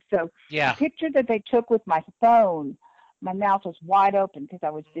 So the Yeah. picture that they took with my phone, my mouth was wide open because I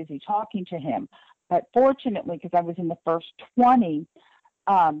was busy talking to him. But fortunately, because I was in the first 20,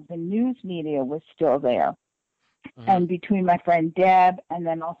 the news media was still there. Mhm. And between my friend Deb and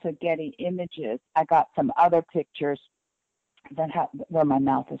then also Getty Images, I got some other pictures where my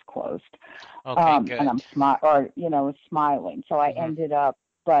mouth is closed. Okay, And good. I'm smiling. So I Mhm. ended up,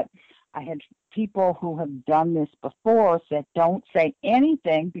 but I had people who have done this before said, don't say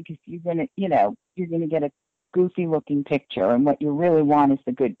anything because you're gonna get a goofy looking picture, and what you really want is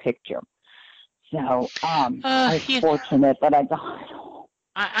the good picture. So I was You fortunate that I got.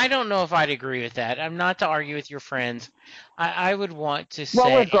 I don't know if I'd agree with that. I'm not to argue with your friends. I would want to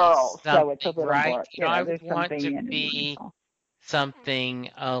Well, we're say girls, so it's a something, little right? more. I would There's want something to in it. be something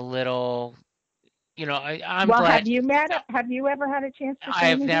a little, I'm Well, glad have you met? Have you ever had a chance to I say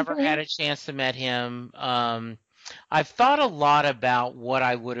have anything never to had him? a chance to meet him. I've thought a lot about what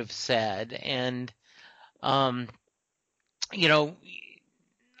I would have said, and um, you know,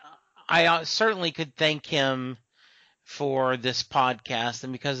 I certainly could thank him for this podcast,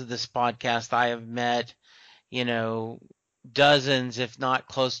 and because of this podcast, I have met, you know, dozens, if not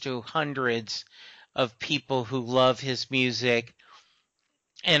close to hundreds, of people who love his music,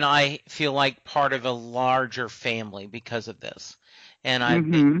 and I feel like part of a larger family because of this. And I've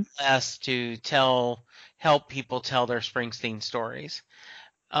been Mm-hmm. blessed to help people tell their Springsteen stories.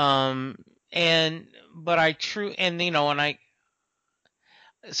 Um, and but I true and you know, and I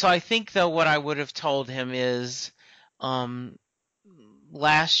so I think though what I would have told him is, um,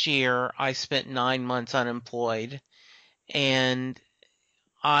 last year I spent 9 months unemployed, and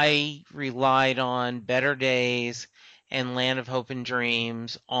I relied on Better Days and Land of Hope and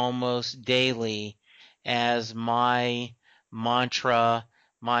Dreams almost daily as my mantra,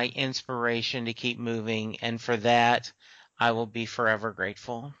 my inspiration to keep moving. And for that, I will be forever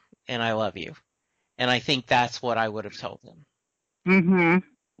grateful. And I love you. And I think that's what I would have told him, Mm-hmm.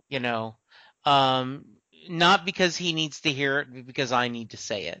 you know, um, not because he needs to hear it, but because I need to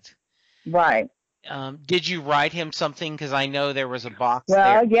say it. Right. Did you write him something? Because I know there was a box there.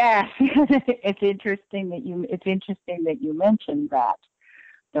 Well, yes. It's interesting that you mentioned that,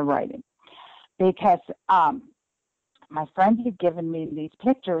 the writing, because my friend had given me these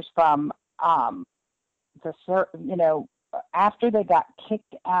pictures from after they got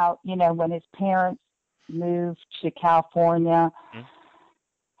kicked out, when his parents moved to California, Mhm.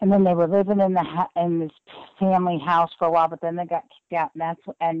 and then they were living in this family house for a while, but then they got kicked out,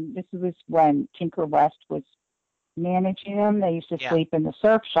 and this was when Tinker West was managing them. They used to Yeah. sleep in the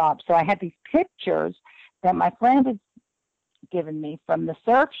surf shop. So I had these pictures that my friend had given me from the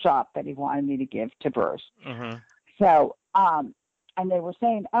surf shop that he wanted me to give to Bruce. Mm-hmm. So, and they were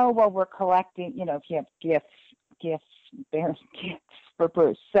saying, oh, well, we're collecting, if you have gifts, there's gifts for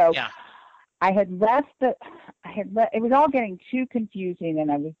Bruce. So Yeah. I had it was all getting too confusing,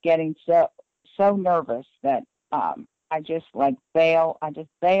 and I was getting so nervous that I just bailed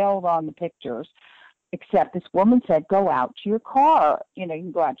on the pictures. Except this woman said, go out to your car. You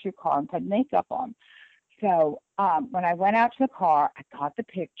can go out to your car and put makeup on. So when I went out to the car, I got the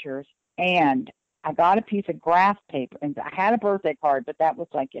pictures, and I got a piece of graph paper. And I had a birthday card, but that was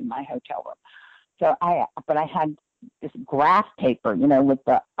like in my hotel room. So I had this graph paper, with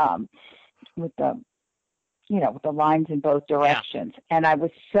the lines in both directions. And I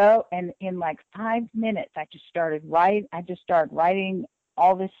was and in like 5 minutes, I just started writing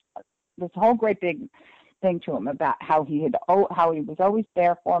all this whole great big thing to him about how he was always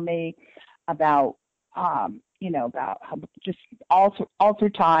there for me, about about how just all through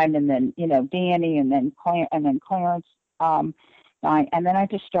time, and then Danny, and then Clarence, dying. And then I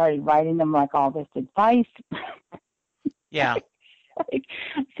just started writing them like all this advice. Yeah. I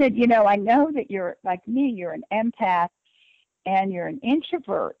said, I know that you're like me, you're an empath and you're an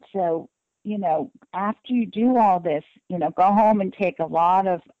introvert. So, after you do all this, go home and take a lot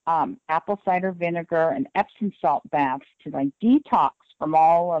of apple cider vinegar and Epsom salt baths to like detox from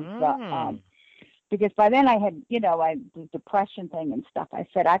all of the, because by then I had, the depression thing and stuff. I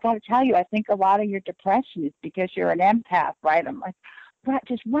said, I got to tell you, I think a lot of your depression is because you're an empath, right? I'm like,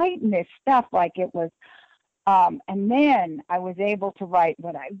 just writing this stuff like it was. And then I was able to write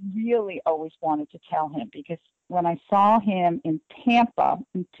what I really always wanted to tell him, because when I saw him in Tampa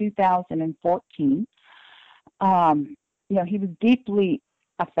in 2014, he was deeply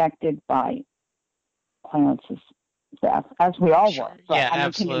affected by Clarence's death, as we all Sure. were. But Yeah, I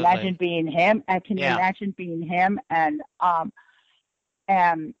mean, can you imagine absolutely. being him? Can you Yeah. imagine being him? And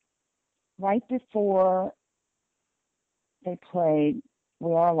right before they played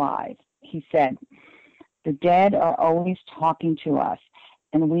We Are Alive, he said, "The dead are always talking to us,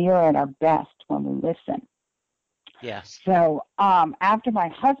 and we are at our best when we listen." Yes. So after my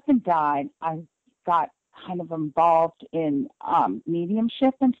husband died, I got kind of involved in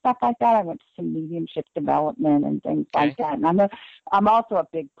mediumship and stuff like that. I went to some mediumship development and things like that. And I'm also a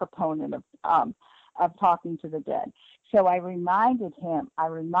big proponent of talking to the dead. So I reminded him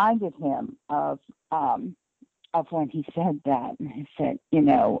of when he said that, and he said,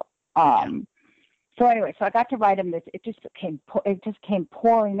 So anyway, so I got to write him this. It just came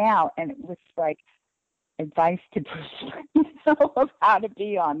pouring out, and it was like advice to Bruce of how to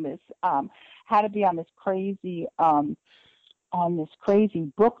be on this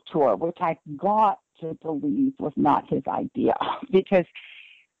crazy book tour, which I got to believe was not his idea, because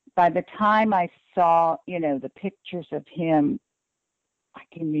by the time I saw the pictures of him like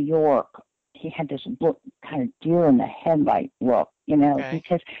in New York, he had this look, kind of deer in the headlight look, Okay.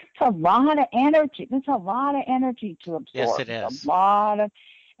 because it's a lot of energy. There's a lot of energy to absorb. Yes, it is.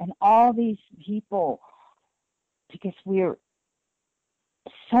 And all these people, because we're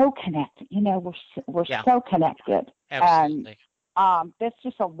so connected, we're Yeah. so connected. Absolutely. And that's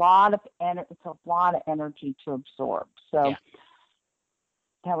just a lot of it's a lot of energy to absorb. So Yeah.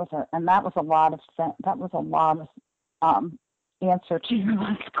 that was a lot of answer to your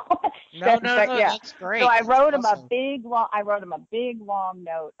last question. No, But yeah. that's great. So I wrote him Awesome. a big long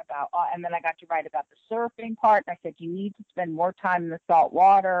note about, and then I got to write about the surfing part. And I said, you need to spend more time in the salt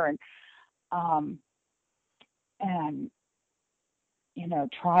water, and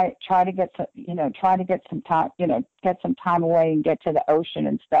try to get some time, get some time away and get to the ocean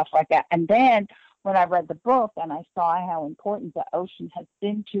and stuff like that. And then when I read the book and I saw how important the ocean has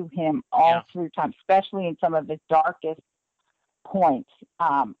been to him all through time, especially in some of his darkest points,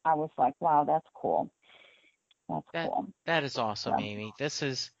 I was like, wow, that's cool. That's cool. That is awesome, Amy. This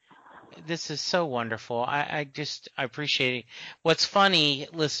is so wonderful. I appreciate it. What's funny,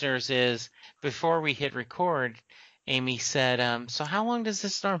 listeners, is before we hit record, Amy said, so how long does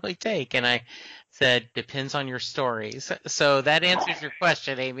this normally take? And I said, depends on your stories. So that answers your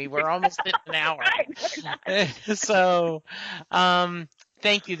question, Amy. We're almost at an hour. So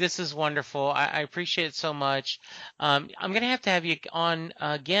thank you. This is wonderful. I appreciate it so much. I'm going to have you on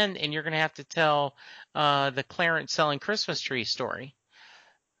again, and you're going to have to tell the Clarence selling Christmas tree story.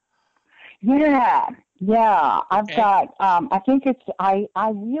 Yeah. I've Okay. got, I think I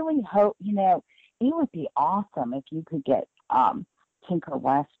really hope, it would be awesome if you could get Tinker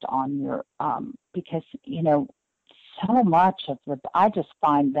West on your, because, so much of I just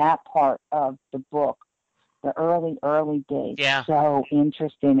find that part of the book, the early days, so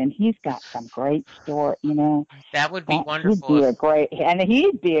interesting. And he's got some great story, That would be wonderful. He'd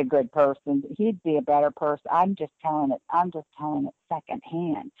be a good person. He'd be a better person. I'm just telling it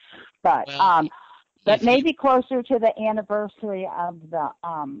secondhand. But but maybe closer to the anniversary of the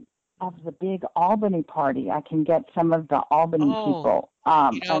big Albany party, I can get some of the Albany people.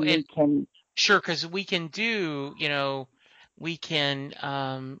 And we can because we can do, we can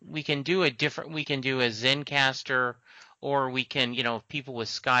do a Zencastr, or we can, people with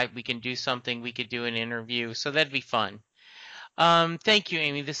Skype, we can do something, we could do an interview. So that'd be fun. Thank you,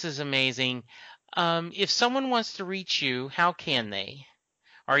 Amy. This is amazing. If someone wants to reach you, how can they?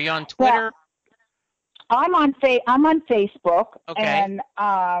 Are you on Twitter? Well, I'm on Facebook. Okay. And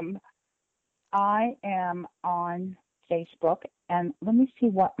I am on Facebook, and let me see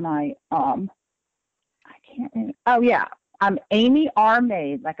what my I can't remember. Oh yeah, I'm Amy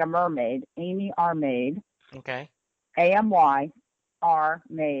Armaid, like a mermaid. Amy Armaid. Okay. AMY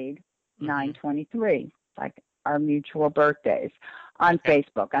Armaid 923, like our mutual birthdays, on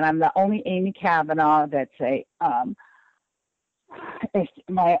Facebook, and I'm the only Amy Kavanaugh that's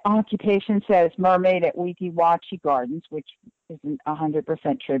my occupation says mermaid at Weeki Wachee Gardens, which isn't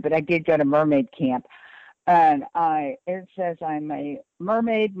 100% true, but I did go to mermaid camp. And it says I'm a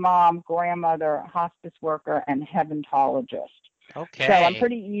mermaid mom, grandmother, hospice worker, and heavontologist. Okay. So I'm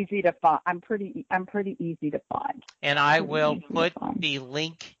pretty easy to find. I'm pretty easy to find. And I will put the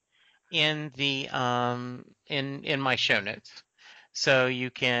link in the in my show notes, so you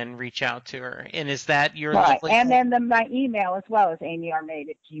can reach out to her. And is that your lovely? And then my email as well is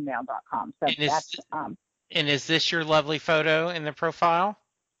amyarmaid@gmail.com. So and is this your lovely photo in the profile?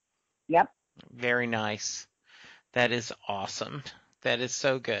 Yep. Very nice. That is awesome. That is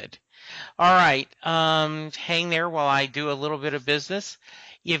so good. All right. Hang there while I do a little bit of business.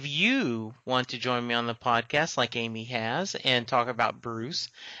 If you want to join me on the podcast like Amy has and talk about Bruce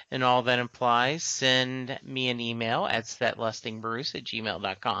and all that implies, send me an email at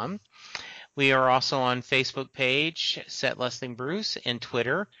setlustingbruce@gmail.com. We are also on Facebook page, Set Lusting Bruce, and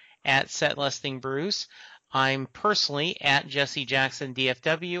Twitter, @SetLustingBruce. I'm personally @Jesse Jackson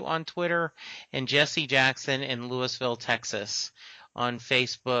DFW on Twitter, and Jesse Jackson in Louisville, Texas on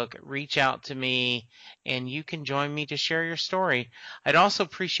Facebook. Reach out to me, and you can join me to share your story. I'd also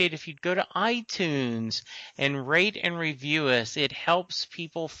appreciate if you'd go to iTunes and rate and review us. It helps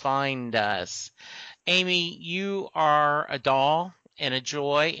people find us. Amy, you are a doll and a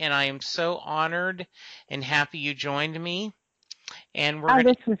joy, and I am so honored and happy you joined me. And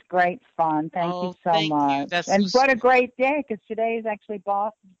this was great fun. Thank you so much. What a great day, because today is actually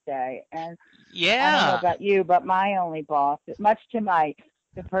Boss's Day. And yeah, I don't know about you, but my only boss, much to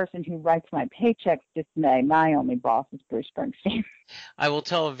the person who writes my paychecks dismay, my only boss is Bruce Springsteen. I will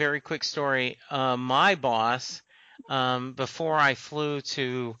tell a very quick story. My boss, before I flew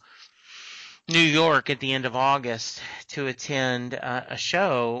to New York at the end of August to attend a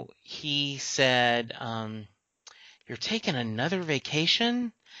show, he said, "You're taking another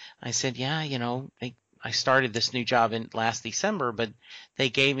vacation?" I said, "Yeah, I started this new job in last December, but they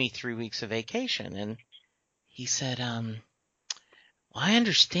gave me 3 weeks of vacation." And he said, "Well, I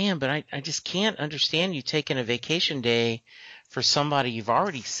understand, but I just can't understand you taking a vacation day for somebody you've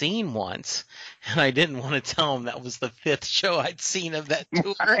already seen once." And I didn't want to tell him that was the 5th show I'd seen of that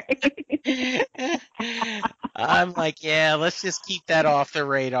tour. I'm like, yeah, let's just keep that off the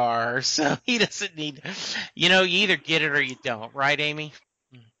radar. So he doesn't need, you either get it or you don't, right, Amy?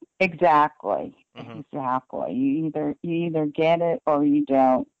 Exactly. Mm-hmm. Exactly. You either get it or you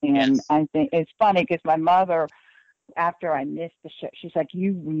don't. And yes. I think it's funny because my mother, after I missed the show, she's like,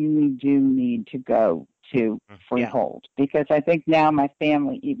 "You really do need to go to Freehold," because I think now my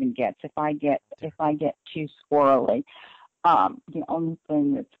family even gets if I get too squirrely. The only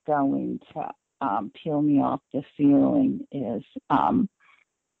thing that's going to peel me off the ceiling is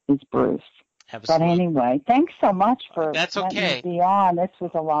Bruce. Absolutely. But anyway, thanks so much for That's letting okay. me be on. This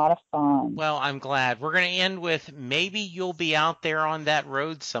was a lot of fun. Well, I'm glad. We're going to end with maybe you'll be out there on that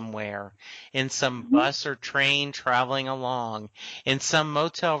road somewhere in some bus or train traveling along. In some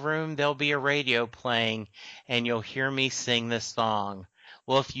motel room, there'll be a radio playing, and you'll hear me sing this song.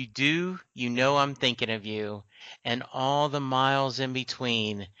 Well, if you do, I'm thinking of you and all the miles in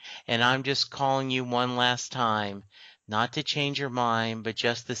between. And I'm just calling you one last time, not to change your mind, but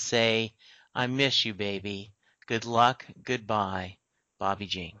just to say, I miss you, baby. Good luck. Goodbye. Bobby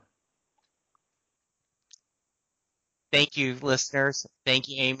Jean. Thank you, listeners. Thank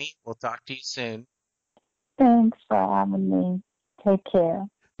you, Amy. We'll talk to you soon. Thanks for having me. Take care.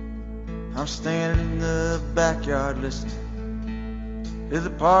 I'm standing in the backyard listening to the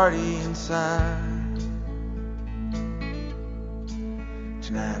party inside.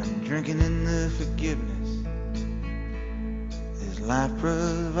 Tonight I'm drinking in the forgiveness this life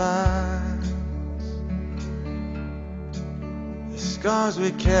provides. The scars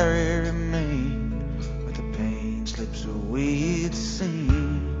we carry remain, but the pain slips away it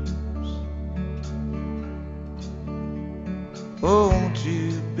seems. Oh, won't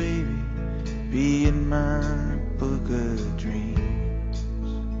you, baby, be in my book of dreams?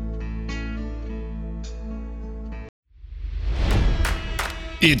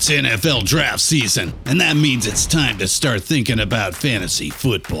 It's NFL draft season, and that means it's time to start thinking about fantasy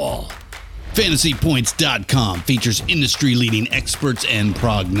football. FantasyPoints.com features industry-leading experts and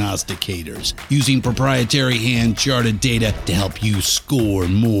prognosticators using proprietary hand-charted data to help you score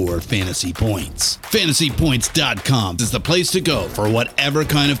more fantasy points. FantasyPoints.com is the place to go for whatever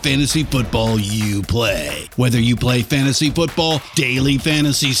kind of fantasy football you play. Whether you play fantasy football, daily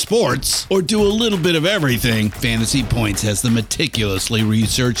fantasy sports, or do a little bit of everything, Fantasy Points has the meticulously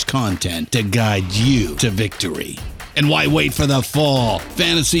researched content to guide you to victory. And why wait for the fall?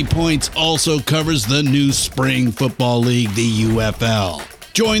 Fantasy Points also covers the new spring football league, the UFL.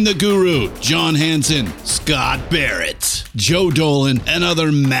 Join the guru, John Hansen, Scott Barrett, Joe Dolan, and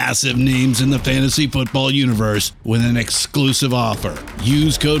other massive names in the fantasy football universe with an exclusive offer.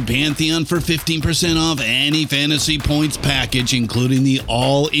 Use code Pantheon for 15% off any Fantasy Points package, including the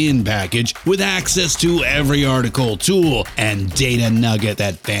all-in package with access to every article, tool, and data nugget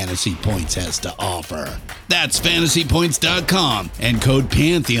that Fantasy Points has to offer. That's FantasyPoints.com and code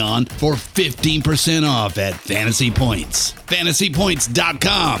Pantheon for 15% off at Fantasy Points.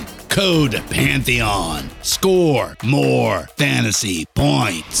 FantasyPoints.com, code Pantheon. Score more fantasy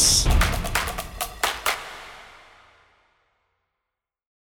points.